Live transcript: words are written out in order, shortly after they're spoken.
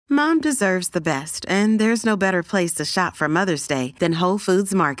Mom deserves the best, and there's no better place to shop for Mother's Day than Whole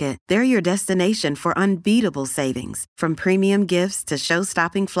Foods Market. They're your destination for unbeatable savings, from premium gifts to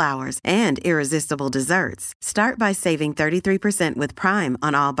show-stopping flowers and irresistible desserts. Start by saving 33% with Prime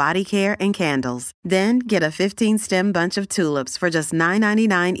on all body care and candles. Then get a 15-stem bunch of tulips for just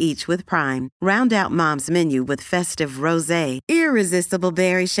 $9.99 each with Prime. Round out Mom's menu with festive rosé, irresistible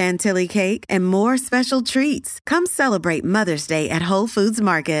berry chantilly cake, and more special treats. Come celebrate Mother's Day at Whole Foods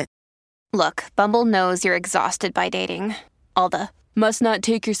Market. Look, Bumble knows you're exhausted by dating. All the must not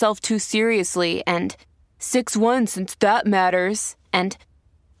take yourself too seriously and 6'1" since that matters. And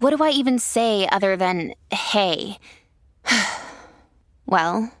what do I even say other than hey?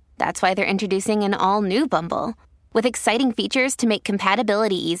 Well, that's why they're introducing an all-new Bumble with exciting features to make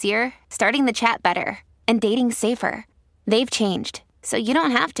compatibility easier, starting the chat better, and dating safer. They've changed, so you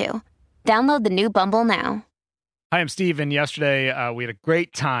don't have to. Download the new Bumble now. Hi, I'm Steve, and yesterday we had a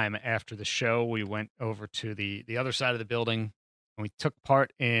great time after the show. We went over to the other side of the building, and we took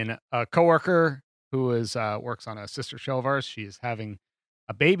part in a coworker who works on a sister show of ours. She is having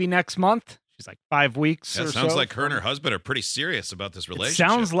a baby next month. She's like 5 weeks or so. Sounds like her and her husband are pretty serious about this relationship.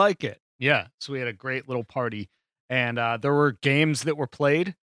 Sounds like it, yeah. So we had a great little party, and there were games that were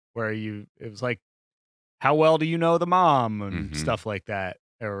played where it was like, how well do you know the mom and stuff like that,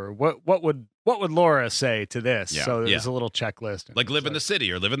 or what would Laura say to this? Yeah. So there's a little checklist. Like live in the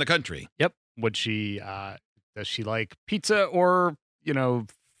city or live in the country. Yep. Would she, does she like pizza or,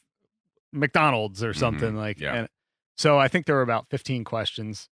 McDonald's or something And so I think there were about 15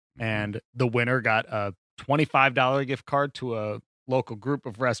 questions, and the winner got a $25 gift card to a local group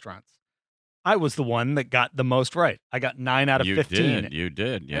of restaurants. I was the one that got the most right. I got 9 out of 15. You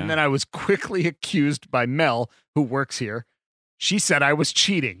did, yeah. And then I was quickly accused by Mel, who works here. She said I was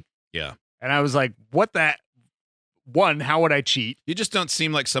cheating. Yeah. And I was like, how would I cheat? You just don't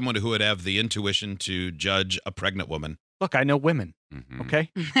seem like someone who would have the intuition to judge a pregnant woman. Look, I know women, okay?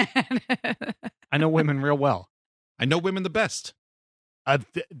 I know women real well. I know women the best.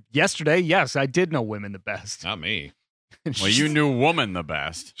 Yesterday, yes, I did know women the best. Not me. Well, you knew woman the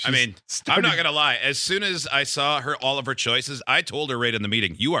best. I mean, I'm not going to lie. As soon as I saw all of her choices, I told her right in the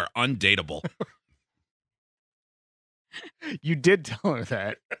meeting, you are undateable. You did tell her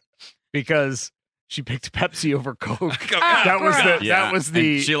that because she picked Pepsi over Coke. That was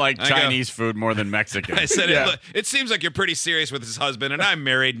the. And she liked Chinese food more than Mexican. I said, it seems like you're pretty serious with his husband, and I'm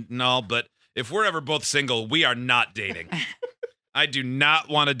married and all, but if we're ever both single, we are not dating. I do not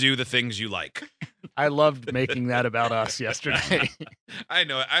want to do the things you like. I loved making that about us yesterday. I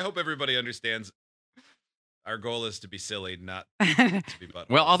know. I hope everybody understands. Our goal is to be silly, not to be butthole.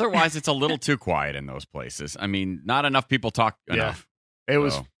 Well, otherwise, it's a little too quiet in those places. I mean, not enough people talk enough. It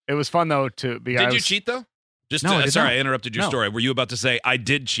was fun, though, to be. Did you cheat, though? Sorry, I interrupted your story. Were you about to say, I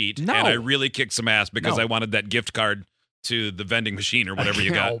did cheat, and I really kicked some ass because I wanted that gift card to the vending machine or whatever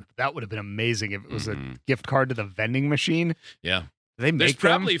you got? That would have been amazing if it was a gift card to the vending machine. Yeah. There's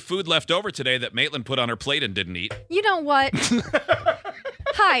probably food left over today that Maitland put on her plate and didn't eat. You know what?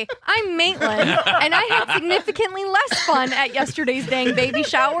 Hi, I'm Maitland, and I had significantly less fun at yesterday's dang baby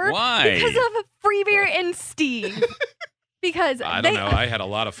shower. Why? Because of Freebeer and Steve. Because I don't know. I had a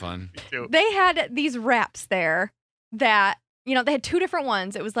lot of fun. They had these wraps there that, they had two different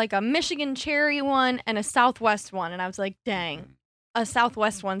ones. It was like a Michigan cherry one and a Southwest one. And I was like, dang, a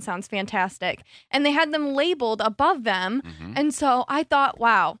Southwest one sounds fantastic. And they had them labeled above them. And so I thought,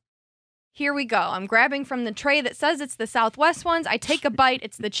 wow, here we go. I'm grabbing from the tray that says it's the Southwest ones. I take a bite.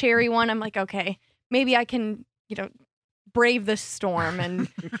 It's the cherry one. I'm like, okay, maybe I can, brave the storm and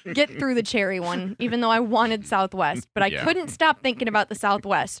get through the cherry one, even though I wanted Southwest. But I couldn't stop thinking about the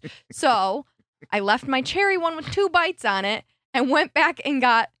Southwest. So I left my cherry one with 2 bites on it and went back and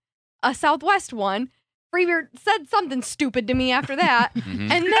got a Southwest one. Freebeer said something stupid to me after that.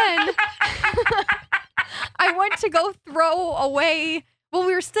 And then I went to go throw away. Well,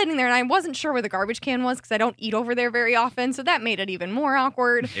 we were sitting there and I wasn't sure where the garbage can was because I don't eat over there very often. So that made it even more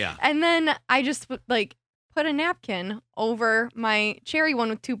awkward. Yeah. And then I just put a napkin over my cherry one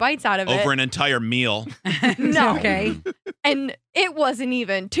with 2 bites out of it. Over an entire meal. No. Okay. And it wasn't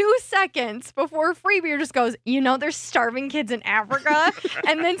even 2 seconds before Freebeer just goes, there's starving kids in Africa.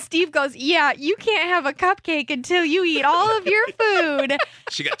 And then Steve goes, yeah, you can't have a cupcake until you eat all of your food.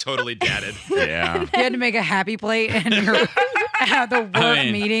 She got totally dadded. Yeah. You had to make a happy plate in the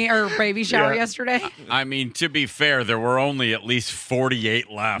work meeting or baby shower yesterday. I mean, to be fair, there were only at least 48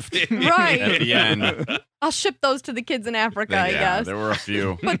 left Right. at the end. I'll ship those to the kids kids in Africa, I guess. There were a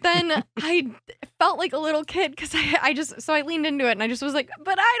few. But then I felt like a little kid because I leaned into it and I just was like,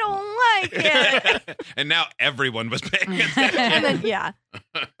 but I don't like it. And now everyone was paying attention. And then, yeah.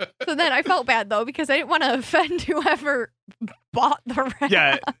 So then I felt bad, though, because I didn't want to offend whoever bought the wraps.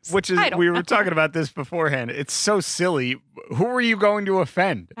 Yeah, which is, I don't we know. were talking about this beforehand. It's so silly. Who are you going to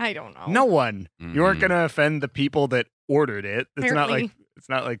offend? I don't know. No one. You aren't Mhm. going to offend the people that ordered it. Apparently. It's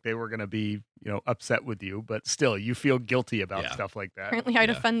not like they were going to be, upset with you, but still, you feel guilty about Yeah. stuff like that. Apparently, I'd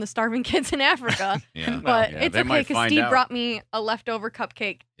Yeah. offend the starving kids in Africa. Yeah. But yeah, it's they okay might because find Steve out. brought me a leftover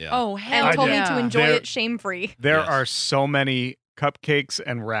cupcake Yeah. Oh, hell and told yeah. me to enjoy There- it shame-free. There Yes. are so many cupcakes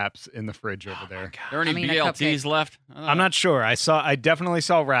and wraps in the fridge over there. Are there any I mean, a BLTs cupcake. left? I'm not sure. I definitely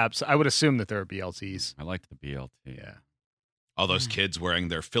saw wraps. I would assume that there are BLTs. I liked the BLT. Yeah. All those kids wearing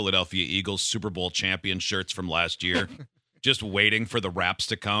their Philadelphia Eagles Super Bowl champion shirts from last year, just waiting for the wraps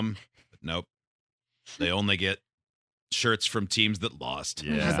to come. But nope. They only get shirts from teams that lost.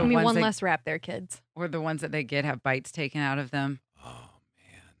 Yeah. Just The give me ones one that- less wrap there, kids. Or the ones that they get have bites taken out of them. Oh,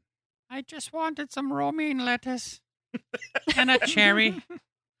 man. I just wanted some romaine lettuce and a cherry.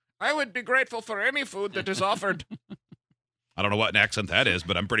 I would be grateful for any food that is offered. I don't know what accent that is,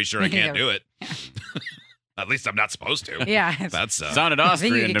 but I'm pretty sure I can't do it. At least I'm not supposed to. Yeah. That's Sounded I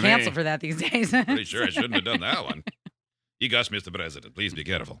think you Austrian get to canceled me. for that these days. pretty sure I shouldn't have done that one. You guys, Mr. President, please be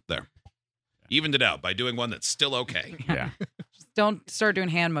careful. There. Evened it out by doing one that's still okay. Yeah. Just don't start doing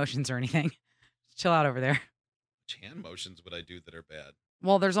hand motions or anything. Just chill out over there. Which hand motions would I do that are bad?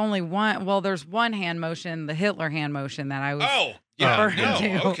 Well, there's only one. Well, there's one hand motion, the Hitler hand motion that I was. Oh, yeah. referring No,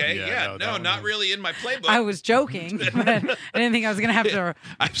 to. okay. Yeah, Yeah, no, no, that not one really in my playbook. I was joking, but I didn't think I was gonna have to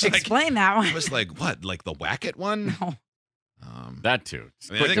I was like- explain that one. I was like, what? Like the whack it one? No, That too.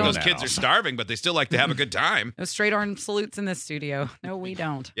 I mean, I think Doing those that kids are also. starving, but they still like to have a good time. no straight arm salutes in this studio. No, we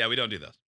don't. Yeah, we don't do those.